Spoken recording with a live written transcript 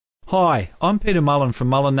Hi, I'm Peter Mullen from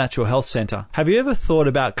Mullen Natural Health Centre. Have you ever thought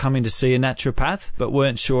about coming to see a naturopath but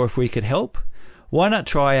weren't sure if we could help? Why not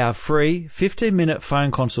try our free 15-minute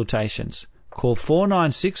phone consultations? Call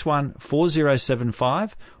 4961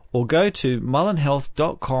 4075 or go to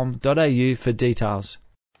mullenhealth.com.au for details.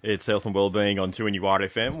 It's Health and Wellbeing on 2NUR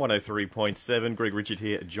FM 103.7. Greg Richard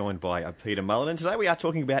here, joined by Peter Mullen. And today we are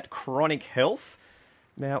talking about chronic health.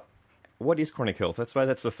 Now, what is chronic health?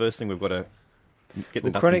 That's the first thing we've got to get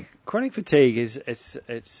the chronic fatigue is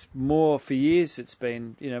it's more, for years it's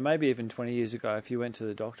been, maybe even 20 years ago, if you went to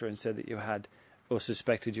the doctor and said that you had or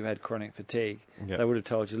suspected you had chronic fatigue, they would have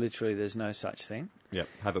told you literally there's no such thing. Yep,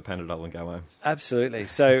 have a Panadol and go home. Absolutely.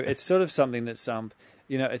 So it's sort of something that's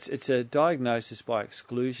it's a diagnosis by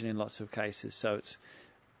exclusion in lots of cases. So it's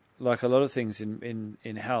like a lot of things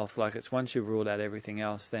in health, like it's once you've ruled out everything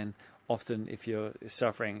else, then often if you're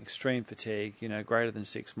suffering extreme fatigue, greater than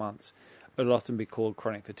 6 months, it'll often be called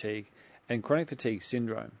chronic fatigue and chronic fatigue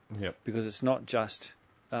syndrome. Yep. Because it's not just,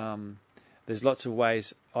 there's lots of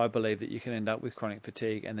ways I believe that you can end up with chronic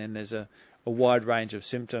fatigue, and then there's a wide range of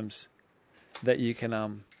symptoms that you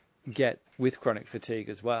can get with chronic fatigue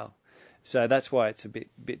as well. So that's why it's a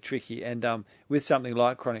bit tricky. And with something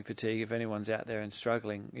like chronic fatigue, if anyone's out there and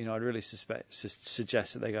struggling, I'd really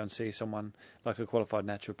suggest that they go and see someone like a qualified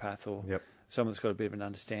naturopath or someone that's got a bit of an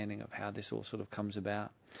understanding of how this all sort of comes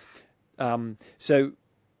about. So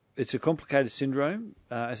it's a complicated syndrome,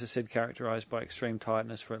 as I said, characterised by extreme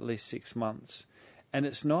tiredness for at least 6 months. And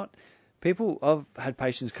it's not... I've had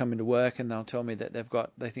patients come into work and they'll tell me that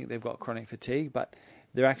they think they've got chronic fatigue, but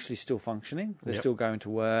they're actually still functioning. They're still going to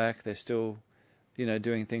work. They're still,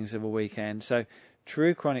 doing things of a weekend. So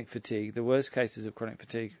true chronic fatigue, the worst cases of chronic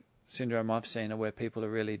fatigue syndrome I've seen are where people are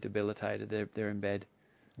really debilitated. They're in bed.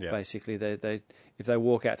 Yeah. Basically, they if they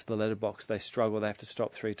walk out to the letterbox, they struggle. They have to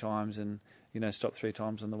stop 3 times and, stop 3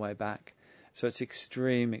 times on the way back. So it's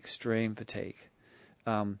extreme fatigue.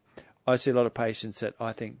 I see a lot of patients that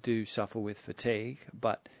I think do suffer with fatigue,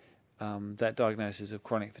 but that diagnosis of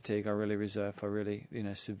chronic fatigue I really reserve for really,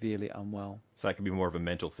 severely unwell. So it can be more of a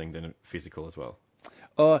mental thing than physical as well?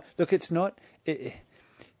 Oh, look, it's not...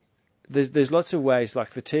 There's lots of ways, like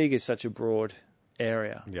fatigue is such a broad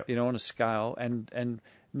area, on a scale, and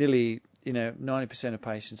nearly, 90% of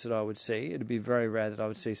patients that I would see, it'd be very rare that I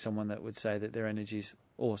would see someone that would say that their energy's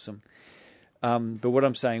awesome. But what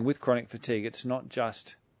I'm saying with chronic fatigue, it's not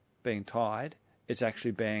just being tired, it's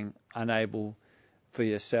actually being unable for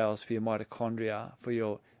your cells, for your mitochondria, for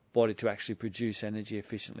your body to actually produce energy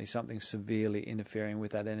efficiently, something severely interfering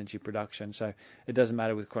with that energy production. So it doesn't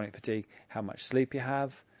matter with chronic fatigue how much sleep you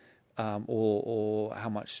have, or how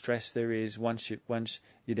much stress there is. Once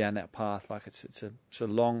you're down that path, like it's a sort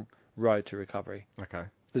of long road to recovery. Okay.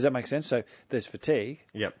 Does that make sense? So there's fatigue.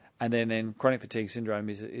 Yep. And then chronic fatigue syndrome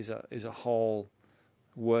is a whole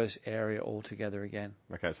worse area altogether again.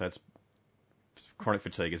 Okay, so chronic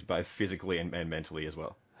fatigue is both physically and mentally as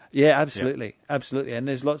well. Yeah, absolutely. Absolutely. And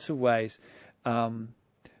there's lots of ways. No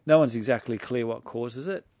one's exactly clear what causes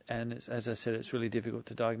it. And as I said, it's really difficult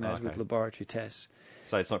to diagnose with laboratory tests.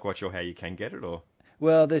 So it's not quite sure how you can get it, or?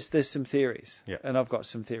 Well, there's some theories. Yeah. And I've got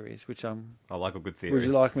some theories, which I like a good theory. Would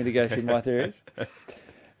you like me to go through my theories?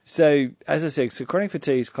 So, as I said, chronic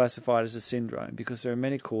fatigue is classified as a syndrome because there are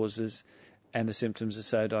many causes and the symptoms are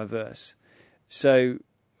so diverse. So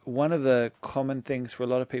one of the common things for a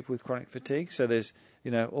lot of people with chronic fatigue, so there's,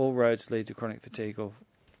 all roads lead to chronic fatigue, or,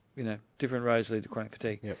 different roads lead to chronic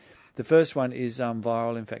fatigue. Yep. The first one is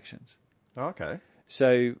viral infections. Oh, okay.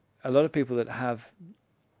 So a lot of people that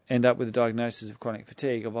end up with a diagnosis of chronic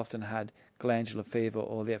fatigue have often had glandular fever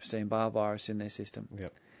or the Epstein-Barr virus in their system.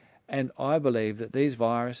 Yep. And I believe that these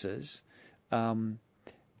viruses are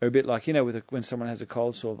a bit like, when someone has a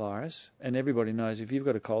cold sore virus, and everybody knows if you've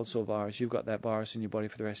got a cold sore virus, you've got that virus in your body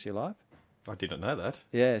for the rest of your life. I didn't know that.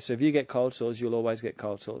 Yeah, so if you get cold sores, you'll always get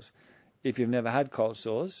cold sores. If you've never had cold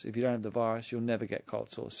sores, if you don't have the virus, you'll never get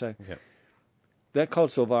cold sores. So that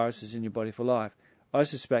cold sore virus is in your body for life. I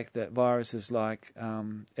suspect that viruses like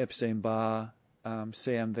Epstein-Barr,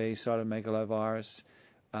 CMV, cytomegalovirus,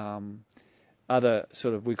 other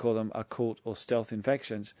sort of, we call them occult or stealth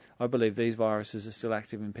infections, I believe these viruses are still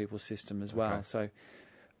active in people's system as well. So,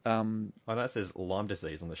 I know it says Lyme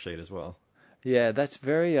disease on the sheet as well. Yeah, that's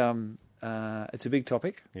very, it's a big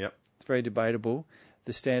topic. Yep. It's very debatable.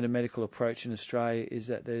 The standard medical approach in Australia is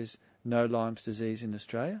that there's no Lyme's disease in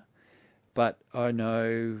Australia. But I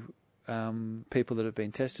know people that have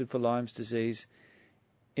been tested for Lyme's disease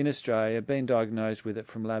in Australia, been diagnosed with it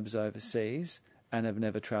from labs overseas, and have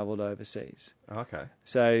never travelled overseas. Okay.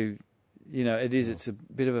 So, it's a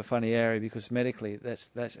bit of a funny area because medically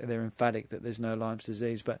they're emphatic that there's no Lyme's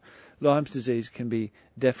disease, but Lyme's disease can be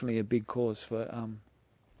definitely a big cause for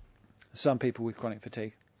some people with chronic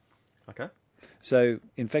fatigue. Okay. So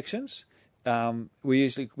infections,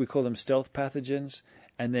 we call them stealth pathogens,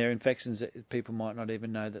 and they're infections that people might not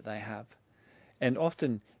even know that they have. And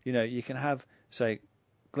often, you can have, say,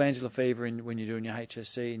 glandular fever when you're doing your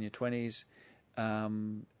HSC in your 20s.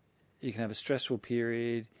 You can have a stressful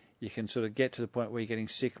period. You can sort of get to the point where you're getting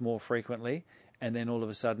sick more frequently, and then all of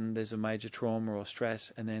a sudden there's a major trauma or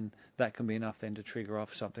stress, and then that can be enough then to trigger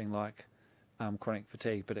off something like chronic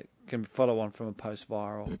fatigue. But it can follow on from a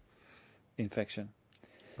post-viral infection.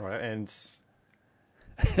 Right, and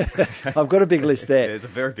I've got a big list there. Yeah, it's a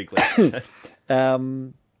very big list.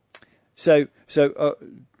 So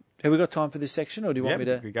have we got time for this section, or do you want me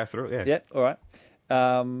to? We go through it. Yeah. Yep. All right.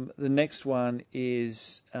 The next one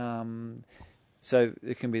is so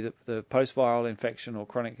it can be the post-viral infection or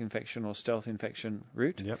chronic infection or stealth infection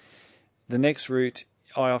route. Yep. The next route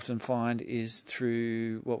I often find is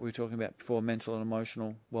through what we were talking about before, mental and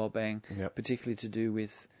emotional well-being, particularly to do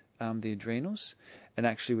with the adrenals. And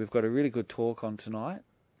actually, we've got a really good talk on tonight.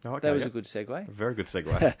 Oh, okay, that was a good segue. A very good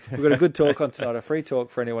segue. We've got a good talk on tonight, a free talk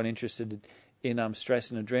for anyone interested in stress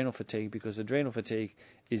and adrenal fatigue, because adrenal fatigue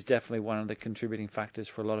is definitely one of the contributing factors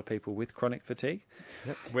for a lot of people with chronic fatigue.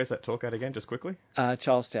 Yep. Where's that talk at again, just quickly?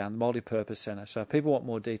 Charlestown, the Multipurpose Centre. So if people want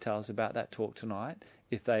more details about that talk tonight,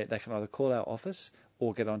 if they can either call our office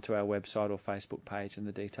or get onto our website or Facebook page, and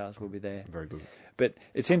the details will be there. Very good. But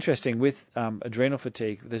it's interesting with adrenal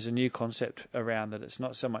fatigue, there's a new concept around that it's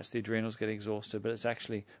not so much the adrenals getting exhausted, but it's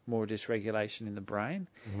actually more dysregulation in the brain.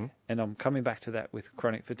 Mm-hmm. And I'm coming back to that with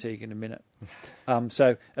chronic fatigue in a minute.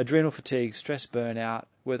 So adrenal fatigue, stress burnout,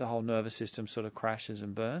 where the whole nervous system sort of crashes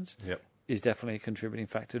and burns, is definitely a contributing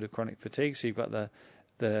factor to chronic fatigue. So you've got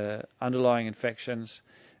the underlying infections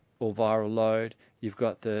or viral load. You've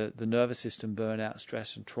got the nervous system burnout,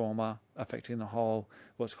 stress and trauma affecting the whole,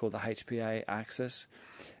 what's called the HPA axis.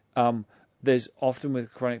 There's often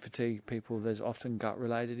with chronic fatigue people, there's often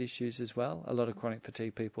gut-related issues as well. A lot of chronic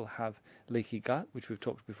fatigue people have leaky gut, which we've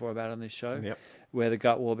talked before about on this show, where the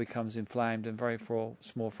gut wall becomes inflamed and very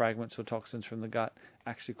small fragments or toxins from the gut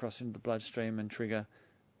actually cross into the bloodstream and trigger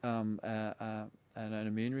an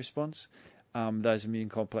immune response. Those immune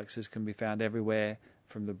complexes can be found everywhere,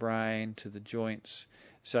 from the brain to the joints.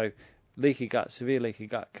 So leaky gut, severe leaky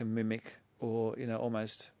gut can mimic or,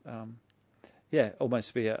 almost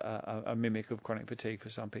be a mimic of chronic fatigue for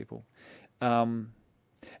some people. And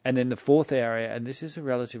then the fourth area, and this is a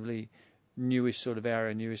relatively newish sort of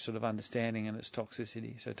area, newish sort of understanding, and it's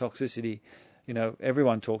toxicity. So toxicity,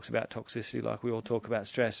 everyone talks about toxicity like we all talk about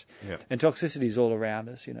stress. Yep. And toxicity is all around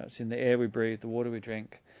us. It's in the air we breathe, the water we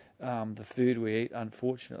drink, the food we eat,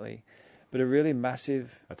 unfortunately. But a really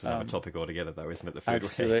massive... That's another topic altogether, though, isn't it? The food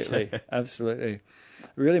absolutely, we eat. Absolutely. A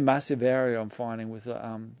really massive area I'm finding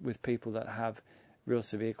with people that have real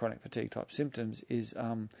severe chronic fatigue type symptoms is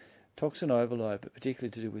toxin overload, but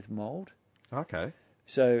particularly to do with mould. Okay.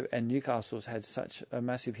 So, and Newcastle's had such a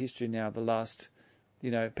massive history now. The last,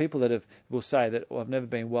 people that will say that I've never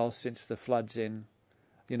been well since the floods in,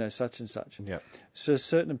 such and such. Yeah. So a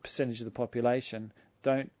certain percentage of the population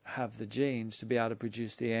don't have the genes to be able to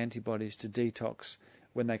produce the antibodies to detox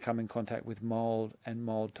when they come in contact with mould and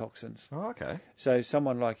mould toxins. Oh, okay. So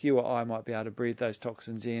someone like you or I might be able to breathe those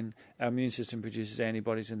toxins in. Our immune system produces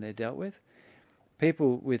antibodies and they're dealt with.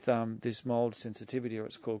 People with this mould sensitivity, or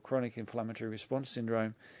it's called chronic inflammatory response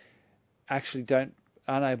syndrome, actually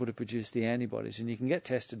aren't able to produce the antibodies. And you can get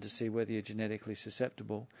tested to see whether you're genetically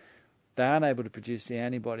susceptible. They aren't able to produce the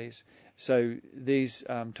antibodies. So these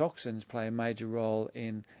toxins play a major role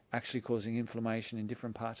in actually causing inflammation in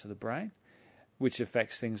different parts of the brain, which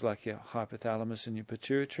affects things like your hypothalamus and your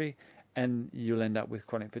pituitary, and you'll end up with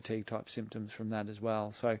chronic fatigue type symptoms from that as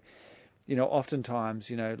well. So,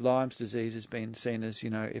 oftentimes, Lyme's disease has been seen as,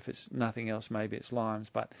 if it's nothing else, maybe it's Lyme's,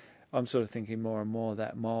 but I'm sort of thinking more and more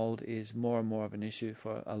that mould is more and more of an issue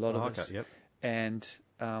for a lot of us. Yep. And,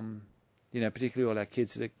 particularly all our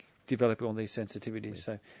kids that are developing all these sensitivities.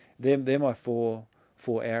 So they're my four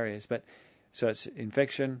areas. But so it's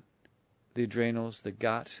infection, the adrenals, the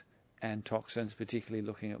gut, and toxins, particularly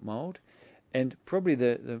looking at mould. And probably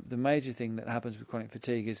the major thing that happens with chronic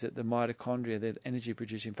fatigue is that the mitochondria, the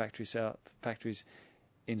energy-producing factories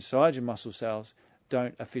inside your muscle cells,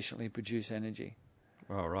 don't efficiently produce energy.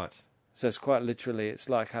 Oh, right. So it's quite literally, it's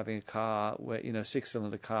like having a car where, a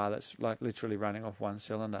 6-cylinder car that's like literally running off one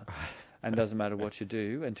cylinder. And doesn't matter what you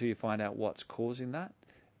do until you find out what's causing that.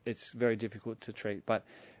 It's very difficult to treat. But,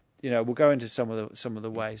 we'll go into some of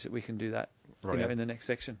the ways that we can do that Right, yeah. in the next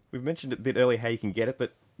section. We've mentioned a bit earlier how you can get it,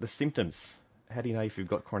 but the symptoms. How do you know if you've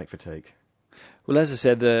got chronic fatigue? Well, as I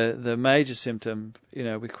said, the major symptom,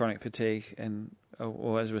 with chronic fatigue,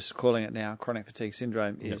 or as we're calling it now, chronic fatigue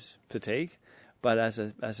syndrome, is fatigue. But as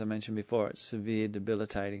I mentioned before, it's severe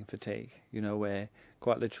debilitating fatigue. Where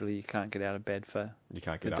quite literally you can't get out of bed for You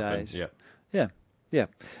can't get up days. and Yeah.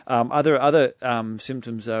 Other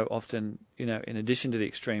symptoms, though, often in addition to the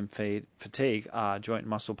extreme fatigue, are joint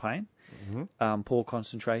muscle pain, poor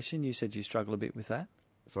concentration. You said you struggle a bit with that.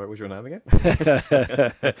 Sorry, what was your name again?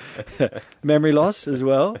 Memory loss as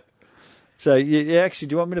well. So you actually,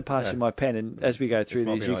 do you want me to pass you my pen, and as we go through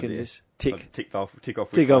these, you can just tick off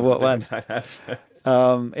what one.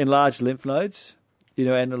 Enlarged lymph nodes,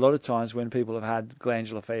 and a lot of times when people have had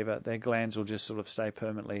glandular fever, their glands will just sort of stay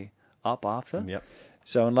permanently up after. Yep.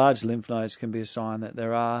 So enlarged lymph nodes can be a sign that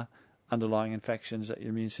there are underlying infections that your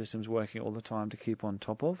immune system's working all the time to keep on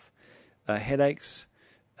top of. Headaches,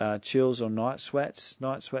 chills or night sweats.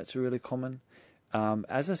 Night sweats are really common.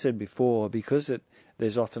 As I said before, because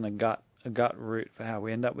there's often a gut root for how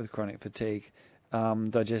we end up with chronic fatigue.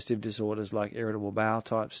 Digestive disorders like irritable bowel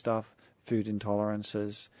type stuff, food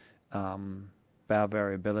intolerances, bowel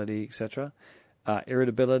variability, etc.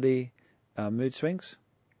 Irritability, mood swings.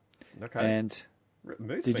 Okay. And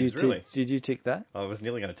mood swings, really? Did you tick that? I was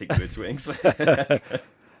nearly going to tick mood swings. That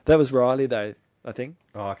was Riley, though, I think.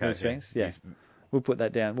 Oh, okay. Mood swings, yeah. We'll put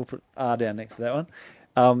that down. We'll put R down next to that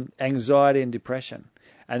one. Anxiety and depression.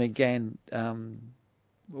 And again,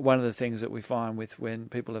 one of the things that we find with when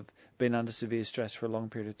people have been under severe stress for a long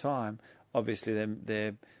period of time, obviously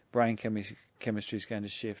their brain chemistry is going to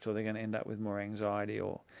shift, or they're going to end up with more anxiety,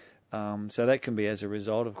 or so that can be as a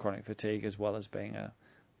result of chronic fatigue as well as being a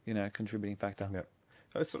contributing factor. Yep.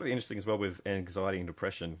 It's sort of interesting as well with anxiety and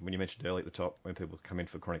depression. When you mentioned earlier at the top, when people come in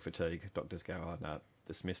for chronic fatigue, doctors go, "Oh no,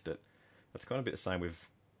 dismissed it." That's kind of a bit the same with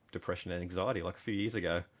depression and anxiety. Like a few years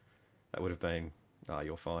ago, that would have been, "Oh,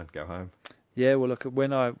 you're fine, go home." Yeah, well, look,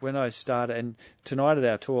 when I started, and tonight at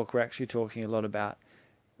our talk, we're actually talking a lot about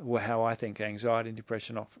how I think anxiety and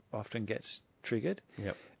depression often gets triggered.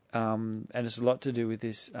 Yep. And it's a lot to do with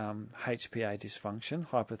this HPA dysfunction,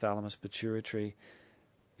 hypothalamus pituitary,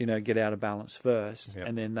 get out of balance first,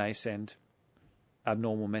 and then they send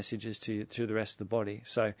abnormal messages to the rest of the body.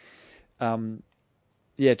 So, 20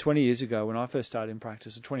 years ago when I first started in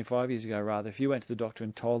practice, or 25 years ago rather, if you went to the doctor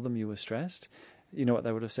and told them you were stressed, you know what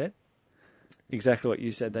they would have said? Exactly what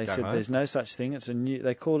you said. They said there's no such thing. It's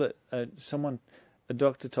they called it, a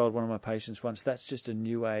doctor told one of my patients once, that's just a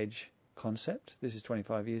new age concept. This is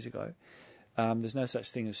 25 years ago. There's no such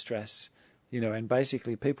thing as stress. And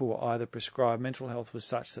basically people were either prescribed, mental health was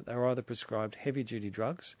such that they were either prescribed heavy duty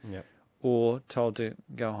drugs or told to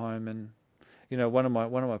go home. And, one of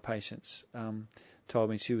my patients told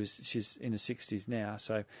me she's in her 60s now.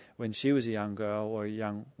 So when she was a young girl or a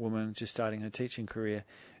young woman just starting her teaching career,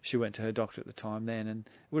 she went to her doctor at the time then, and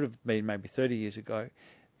it would have been maybe 30 years ago.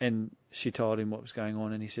 And she told him what was going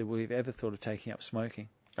on, and he said, well, have you ever thought of taking up smoking?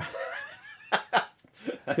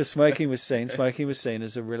 Because smoking was seen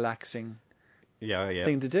as a relaxing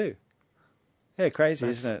thing to do. Yeah, crazy,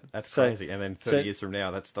 isn't it? That's crazy. And then 30 years from now,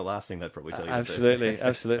 that's the last thing they'd probably tell you absolutely, to do.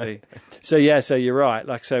 Absolutely. So you're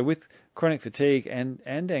right. So with chronic fatigue and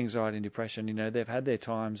anxiety and depression, they've had their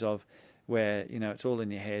times of where, it's all in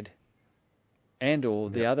your head. And or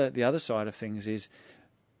the other side of things is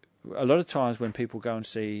a lot of times when people go and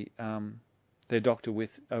see their doctor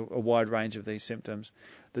with a wide range of these symptoms,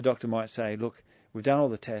 the doctor might say, look, we've done all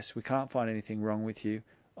the tests, we can't find anything wrong with you.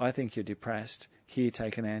 I think you're depressed. Here,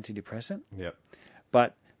 take an antidepressant. Yep.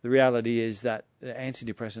 But the reality is that the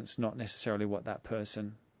antidepressant's not necessarily what that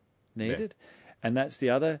person needed. Yeah. And that's the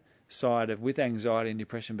other side of, with anxiety and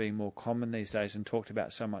depression being more common these days and talked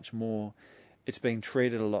about so much more, it's being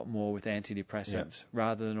treated a lot more with antidepressants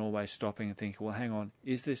rather than always stopping and thinking, well, hang on,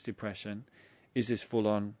 is this depression? Is this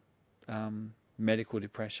full-on medical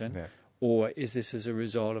depression? Yeah. Or is this as a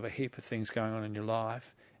result of a heap of things going on in your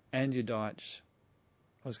life and your diet's,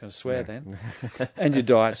 I was going to swear then, and your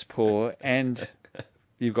diet's poor and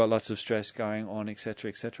you've got lots of stress going on, etc.,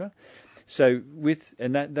 etc. So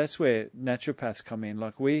that's where naturopaths come in.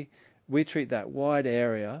 Like we treat that wide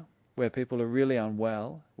area where people are really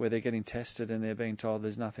unwell, where they're getting tested and they're being told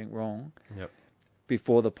there's nothing wrong,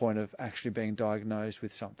 before the point of actually being diagnosed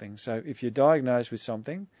with something. So if you're diagnosed with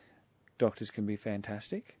something, doctors can be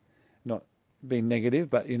fantastic, not being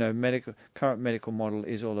negative, but current medical model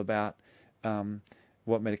is all about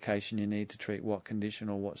what medication you need to treat what condition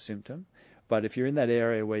or what symptom. But if you're in that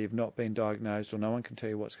area where you've not been diagnosed or no one can tell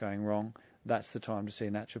you what's going wrong, that's the time to see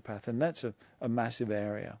a naturopath. And that's a massive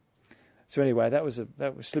area. So anyway, that was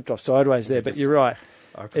slipped off sideways there, but you're right.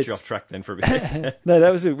 I put you off track then for a bit. No, that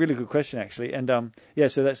was a really good question actually, and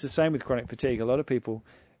so that's the same with chronic fatigue. A lot of people,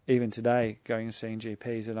 even today, going and seeing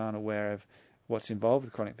GPs that aren't aware of what's involved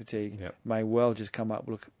with chronic fatigue, may well just come up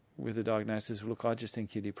with a diagnosis. Look, I just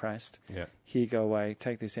think you're depressed. Yeah. Here, go away,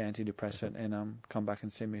 take this antidepressant, and come back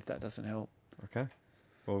and see me if that doesn't help. Okay.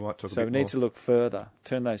 Well, we might talk. So we need to look further,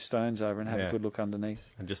 turn those stones over, and have a good look underneath,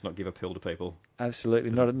 and just not give a pill to people.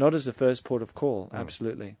 Absolutely, not as the first port of call.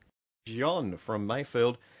 Absolutely. John from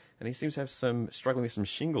Mayfield, and he seems to have struggling with some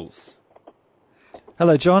shingles.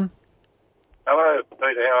 Hello, John. Hello, Peter.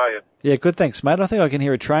 How are you? Yeah, good. Thanks, mate. I think I can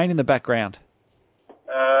hear a train in the background.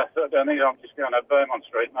 I don't think I'm just going to Beaumont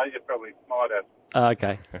Street, mate. You probably might have.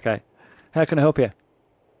 Okay. How can I help you?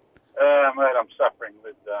 Mate, I'm suffering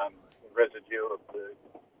with the residue of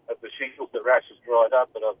the shingles. The rash has dried up,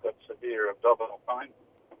 but I've got severe abdominal pain.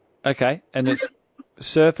 Okay, and it's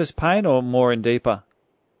surface pain or more and deeper?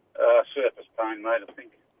 Surface pain, mate, I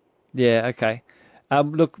think. Yeah, okay.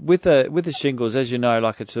 Look, with the shingles, as you know,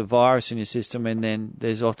 like it's a virus in your system, and then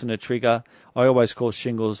there's often a trigger. I always call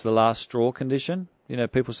shingles the last straw condition. You know,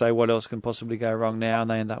 people say, what else can possibly go wrong now? And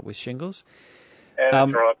they end up with shingles. Yeah,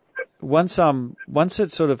 that's right. Once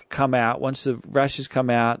it's sort of come out, once the rashes come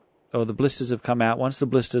out or the blisters have come out, once the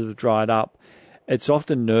blisters have dried up, it's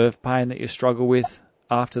often nerve pain that you struggle with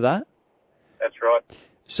after that. That's right.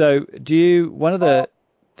 So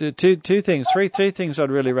three things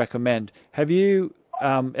I'd really recommend. Have you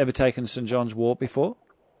ever taken St. John's wort before?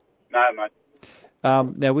 No, mate.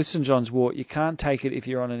 Now, with St. John's wort, you can't take it if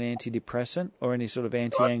you're on an antidepressant or any sort of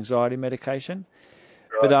anti-anxiety medication.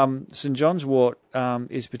 Right. But St. John's wort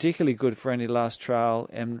is particularly good for any last trail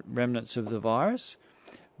and remnants of the virus,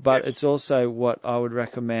 but it's also what I would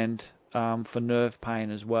recommend for nerve pain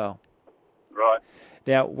as well. Right.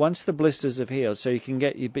 Now, once the blisters have healed, so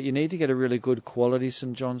but you need to get a really good quality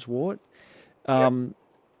St. John's wort and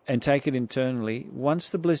take it internally. Once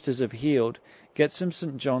the blisters have healed, get some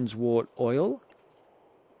St. John's wort oil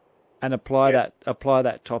and apply that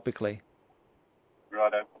topically.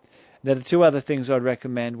 Righto. Now, the two other things I'd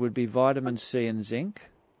recommend would be vitamin C and zinc,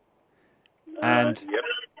 and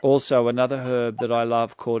also another herb that I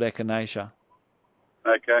love called echinacea.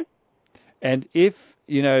 Okay. And if,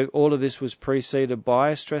 all of this was preceded by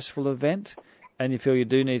a stressful event and you feel you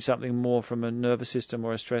do need something more from a nervous system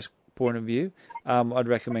or a stress point of view, I'd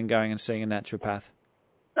recommend going and seeing a naturopath.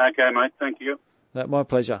 Okay, mate. Thank you. My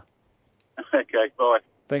pleasure. Okay, bye.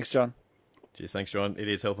 Thanks, John. Cheers, thanks, John. It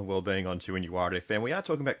is Health and Wellbeing on 2NUR FM. We are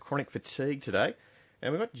talking about chronic fatigue today,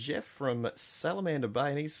 and we've got Jeff from Salamander Bay,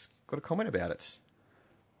 and he's got a comment about it.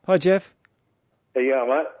 Hi, Jeff. How you going,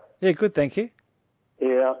 mate? Yeah, good, thank you.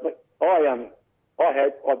 Yeah,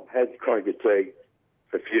 I've had chronic fatigue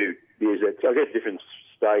for a few years. I guess different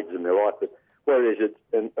stages in my life, but what it is,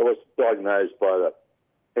 and I was diagnosed by the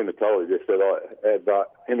hematologist that I had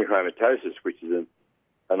hemochromatosis, which is an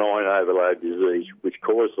iron overload disease which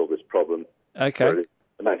caused all this problem. Okay. I don't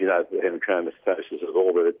know if you know what hemochromatosis is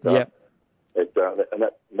all, but and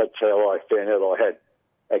that's how I found out I had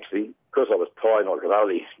actually, because I was tired and I could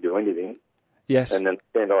hardly do anything. Yes. And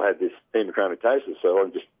then I had this hemochromatosis,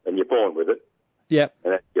 so and you're born with it. Yep.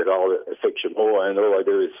 And as you get older, it affects you more, and all I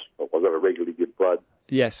do is I've got to regularly give blood.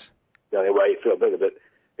 Yes. The only way you feel better, but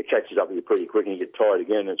it catches up with you pretty quick and you get tired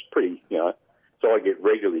again. It's pretty, so I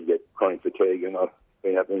regularly get chronic fatigue, and I've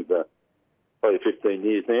been happening for probably 15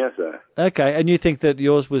 years now. So. Okay, and you think that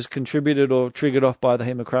yours was contributed or triggered off by the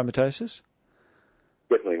hemochromatosis?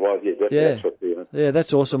 Definitely was, yeah. Definitely. Yeah,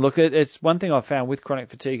 that's awesome. Look, it's one thing I've found with chronic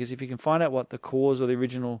fatigue is if you can find out what the cause or the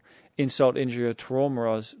original insult, injury, or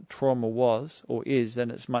trauma was or is,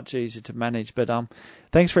 then it's much easier to manage. But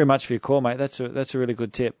thanks very much for your call, mate. That's a really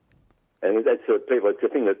good tip. And that's it's a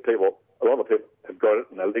thing that a lot of people have got it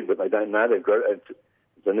and they live, but they don't know they've got it.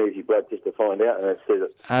 It's an easy blood just to find out, and it says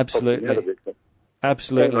it. Absolutely.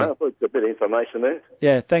 Absolutely. Yeah, it's a bit of information there.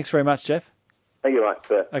 Yeah, thanks very much, Jeff. Thank you,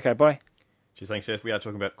 mate. Okay, bye. Cheers, thanks, Jeff. We are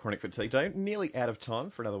talking about chronic fatigue today. Nearly out of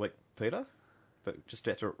time for another week, Peter. But just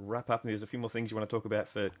about to wrap up, and there's a few more things you want to talk about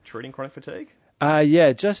for treating chronic fatigue?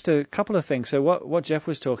 Yeah, just a couple of things. So what Jeff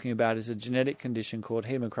was talking about is a genetic condition called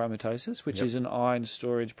hemochromatosis, which is an iron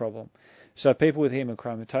storage problem. So people with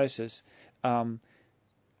hemochromatosis,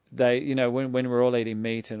 they, when we're all eating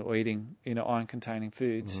meat or eating, iron-containing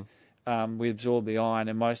foods, we absorb the iron,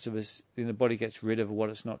 and most of us, the body gets rid of what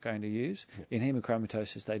it's not going to use. In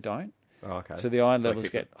hemochromatosis, they don't. Oh, okay. So the iron levels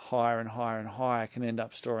get higher and higher and higher, can end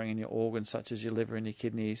up storing in your organs such as your liver and your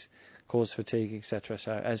kidneys, cause fatigue, etc.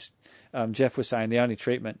 So as Jeff was saying, the only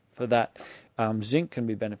treatment for that, zinc can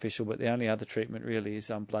be beneficial, but the only other treatment really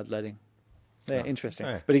is bloodletting. Yeah, interesting.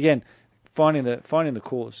 Yeah. But again, finding the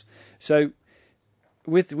cause. So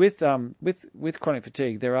with chronic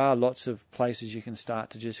fatigue, there are lots of places you can start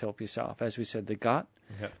to just help yourself. As we said, the gut.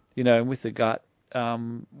 Yep. And with the gut,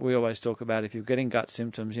 we always talk about if you're getting gut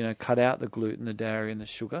symptoms, cut out the gluten, the dairy, and the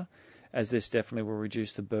sugar, as this definitely will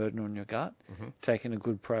reduce the burden on your gut. Mm-hmm. Taking a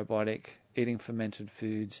good probiotic, eating fermented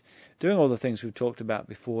foods, doing all the things we've talked about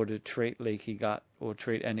before to treat leaky gut or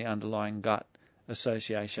treat any underlying gut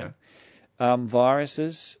association. Yeah.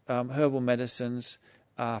 Viruses, herbal medicines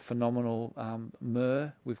are phenomenal.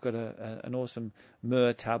 Myrrh, we've got an awesome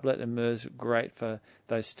myrrh tablet, and myrrh's great for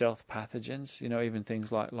those stealth pathogens. Even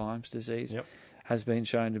things like Lyme's disease has been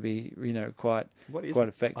shown to be quite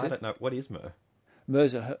effective. I don't know. What is myrrh?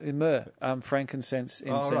 Myrrh's myrrh, frankincense,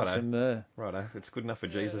 incense, and myrrh. Right, it's good enough for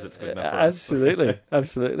Jesus. It's good enough for us.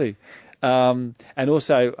 Absolutely. And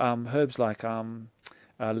also herbs like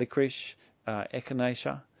licorice,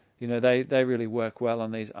 echinacea. They really work well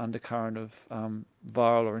on these undercurrent of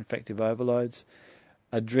viral or infective overloads.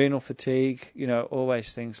 Adrenal fatigue.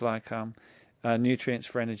 Always things like nutrients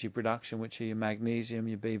for energy production, which are your magnesium,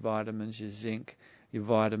 your B vitamins, your zinc, your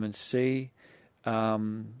vitamin C.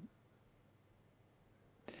 And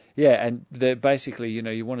they're basically,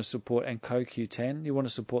 you want to support, and CoQ10, you want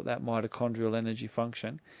to support that mitochondrial energy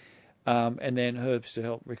function. And then herbs to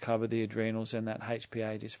help recover the adrenals and that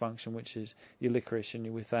HPA dysfunction, which is your licorice and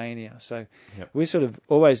your withania. So we sort of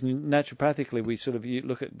always, naturopathically, we sort of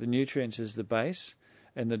look at the nutrients as the base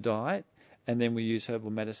and the diet, and then we use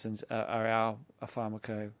herbal medicines are our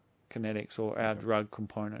pharmacokinetics or our drug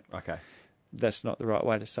component. Okay. That's not the right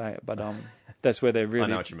way to say it, but that's where they're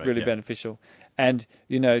really beneficial. And,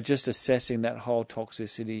 just assessing that whole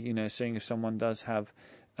toxicity, seeing if someone does have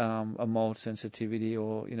a mold sensitivity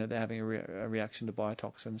or, they're having a reaction to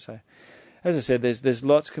biotoxins. So, as I said, there's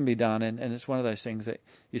lots can be done, and it's one of those things that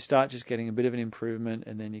you start just getting a bit of an improvement,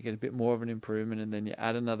 and then you get a bit more of an improvement, and then you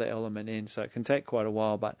add another element in. So it can take quite a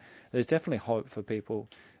while, but there's definitely hope for people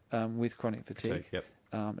with chronic fatigue.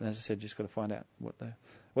 And as I said, just got to find out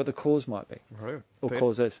what the cause might be. Right. Or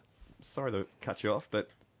causes. Sorry to cut you off, but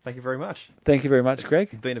thank you very much. Thank you very much, Greg.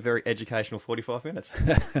 It's been a very educational 45 minutes.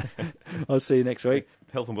 I'll see you next week.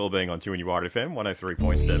 Health and Wellbeing on 2NURFM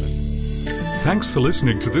 103.7. Thanks for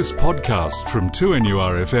listening to this podcast from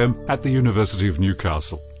 2NURFM at the University of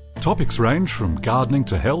Newcastle. Topics range from gardening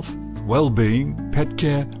to health, well-being, pet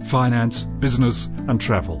care, finance, business and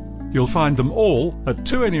travel. You'll find them all at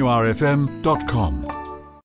 2NURFM.com.